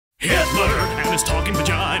Hitler and his talking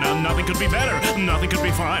vagina. Nothing could be better, nothing could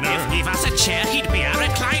be finer. If he was a chair, he'd be a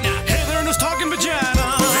recliner. Hitler and his talking vagina.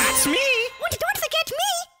 That's me. And don't forget me.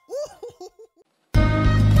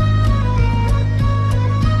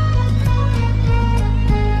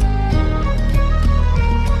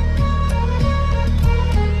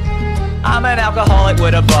 I'm an alcoholic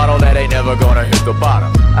with a bottle that ain't never gonna hit the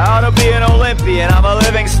bottom. I ought to be an Olympian, I'm a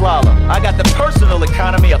living slalom. I got the personal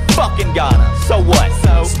economy of fucking Ghana. So what?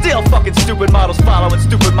 Still fucking stupid models following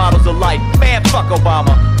stupid models of life. Man, fuck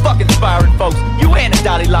Obama. Fuck inspiring folks. You ain't a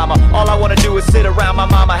Dalai Lama. All I wanna do is sit around my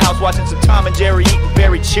mama house watching some Tom and Jerry, eating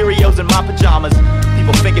berry Cheerios in my pajamas.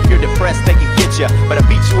 People think if you're depressed they can get you, but I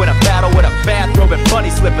beat you in a battle with a bathrobe and bunny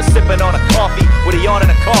slippers, sipping on a coffee with a yawn and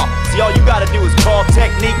a cough. See, all you gotta do is call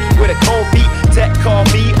technique with a cold beat. Tech call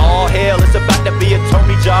me, all hell, it's about to be a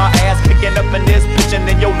Tony Jaa ass kicking up in this bitch, and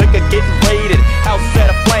then your liquor getting raided. House set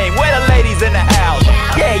aflame, where the ladies in the house?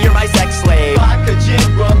 Yeah, you're my sex slave. Vodka, gin,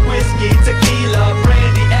 rum, whiskey, tequila,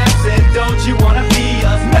 brandy, absinthe, don't you wanna be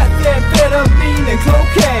us? Methamphetamine and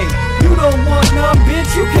cocaine. You don't want none,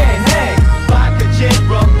 bitch, you can't hang. Vodka, gin,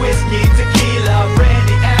 rum, whiskey, tequila,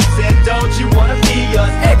 brandy, absinthe, don't you wanna be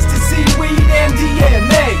us? Ecstasy, weed,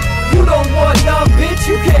 MDMA. You don't want none, bitch,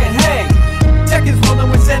 you can't hang. Tech is rolling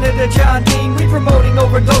with Senator John Dean. We promoting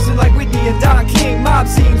overdosing like Whitney and Don King. Mob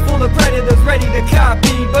scenes full of predators ready to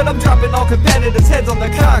copy, but I'm dropping all competitors' heads on the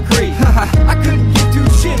concrete. I couldn't give two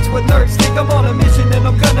shits what nerds think. I'm on a mission and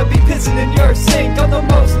I'm gonna be pissing in your sink. I'm the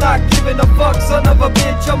most not giving a fuck son of a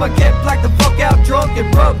bitch. I'ma get blacked the fuck out drunk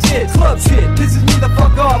and rub tits. Club shit pisses me the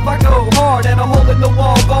fuck off. I go hard and I'm holding the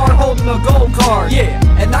wall bar, holding a gold card. Yeah,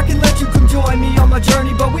 and I can let you come join me on my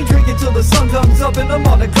journey, but we drink until the sun comes up and I'm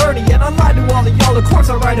on a gurney. And I lie to all of y'all, of course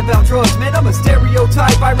I write about drugs. Man, I'm a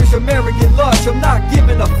stereotype Irish American lush. I'm not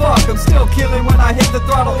giving a fuck, I'm still killing when I hit the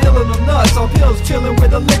throttle, illin' them nuts. On pills chilling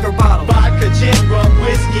with a liquor bottle. Vodka, gin, rum,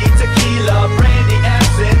 whiskey, tequila, brandy,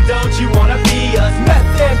 absinthe, don't you wanna be us?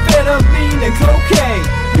 Methamphetamine and cocaine.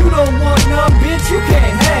 You don't want none, bitch, you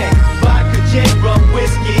can't hang. Vodka, gin, rum,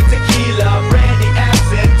 whiskey, tequila, brandy,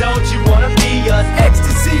 absinthe, don't you wanna be us?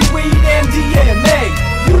 Ecstasy, weed, MDMA.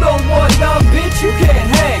 You don't want none, bitch, you can't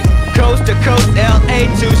hang. Coast to coast, LA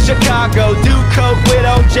to Chicago. Do coke with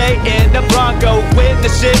OJ in the Bronco. When the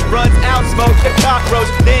shit runs out, smoke the cockroach.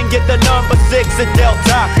 Then get the number 6 at Del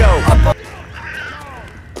Taco.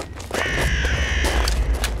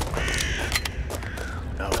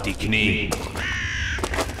 Auf die Knie.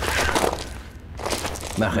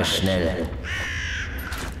 Mach es schnell.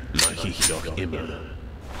 Mach ich doch immer.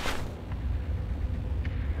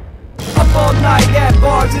 Up all night at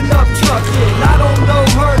bars and up chucking. I don't know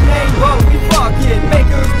her name, but we fucking.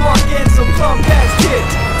 Maker's Mark and some punk ass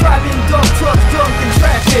kids. Driving dump trucks, drunk and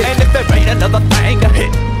traffic. And if there ain't another thing to hit,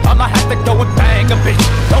 I'ma have to go and bang a bitch.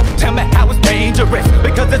 Don't tell me how it's dangerous,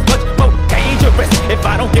 because it's much more dangerous if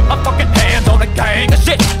I don't get my fucking hands on a gang of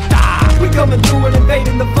shit. We coming through and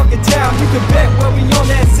invading the fucking town. You can bet when we on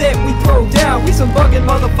that set, we throw down. We some bugging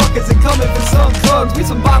motherfuckers and coming for some thugs. We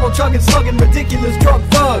some bottle chugging, slugging, ridiculous drunk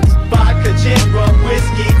thugs. Vodka, gin, rum,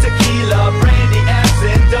 whiskey, tequila, brandy,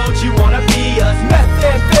 absinthe, don't you wanna be us?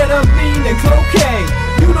 Methamphetamine and cocaine.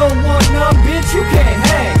 You don't want none, bitch, you can't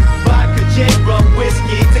hang. Vodka, gin, rum,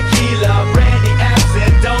 whiskey, tequila, brandy,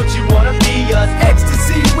 absinthe, don't you wanna be us?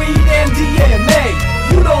 Ecstasy, weed, MDMA.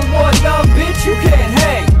 You don't want none, bitch, you can't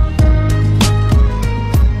hang.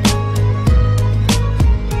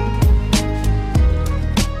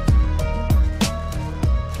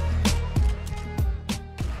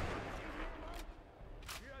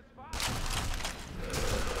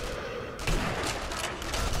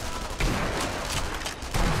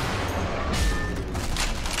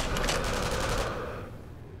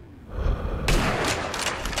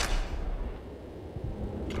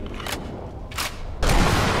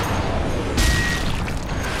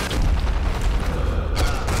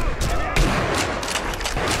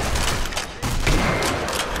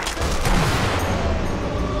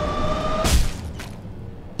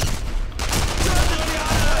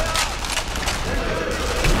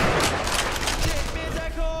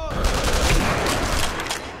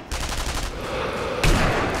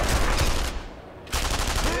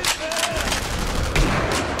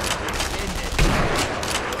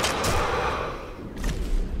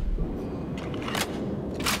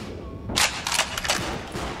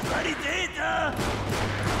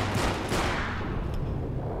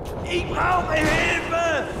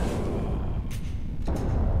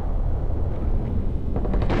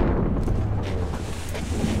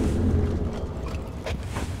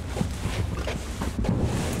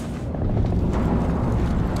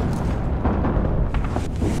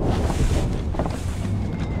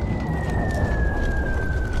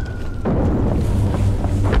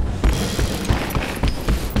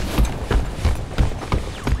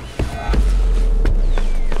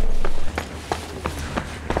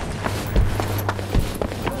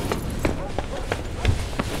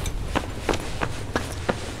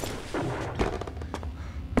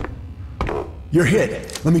 You're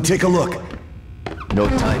hit. Let me take a look. No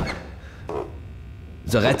time.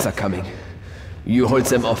 The rats are coming. You hold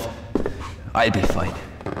them off. I'll be fine.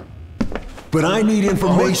 But I need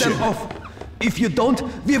information. Hold them off. If you don't,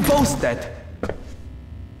 we're both dead.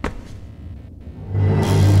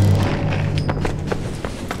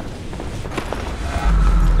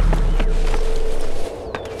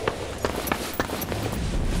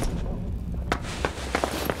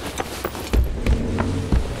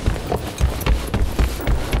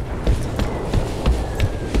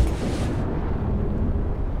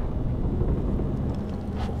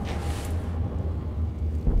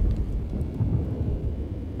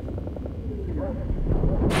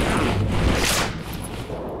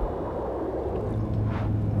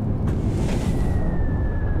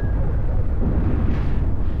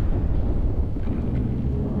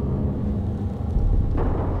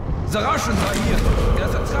 The Russians are here.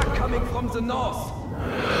 There's a truck coming from the north.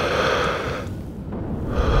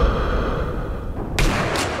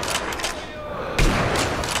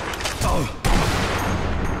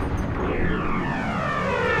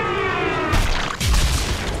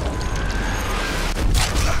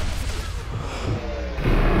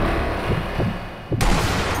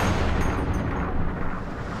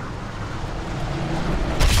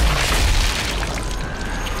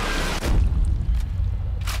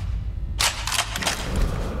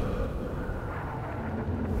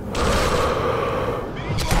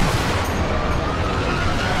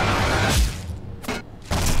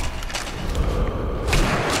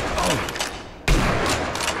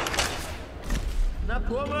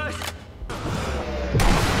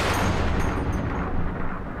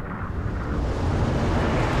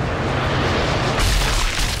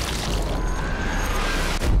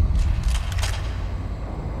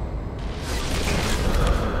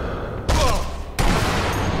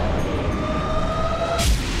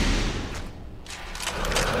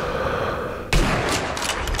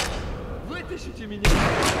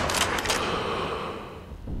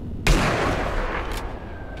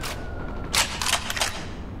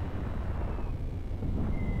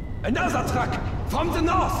 Another truck from the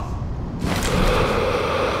north.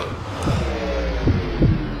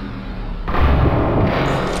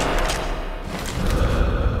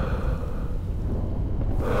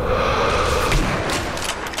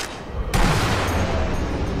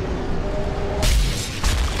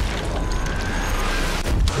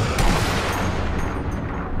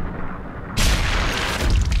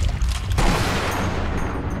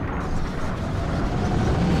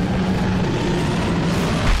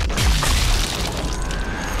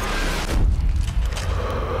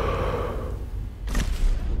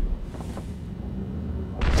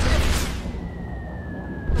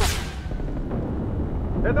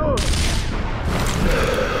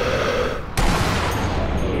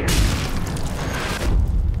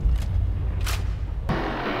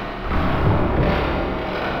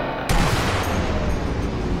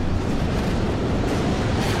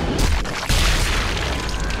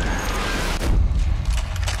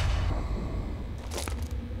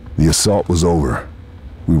 The assault was over.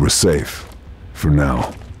 We were safe. For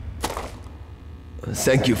now.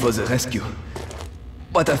 Thank you for the rescue.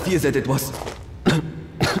 But I fear that it was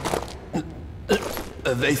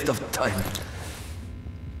a waste of time.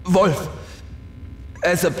 Wolf,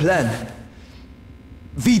 as a plan,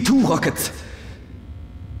 V2 rockets.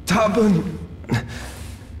 Tauben.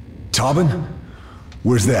 Tauben?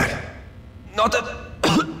 Where's that? Not a...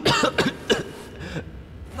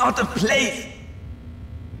 not a place.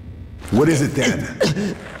 What is it then?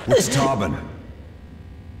 What's Tauben?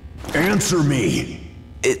 Answer me!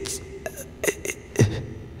 It's...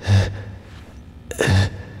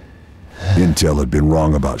 Intel had been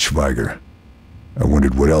wrong about Schweiger. I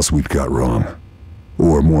wondered what else we'd got wrong.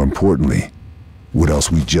 Or, more importantly, what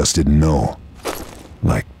else we just didn't know.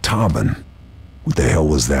 Like Tauben. What the hell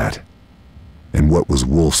was that? And what was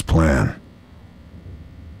Wolf's plan?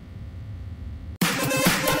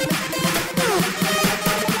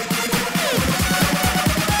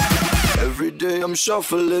 Every day I'm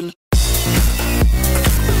shuffling.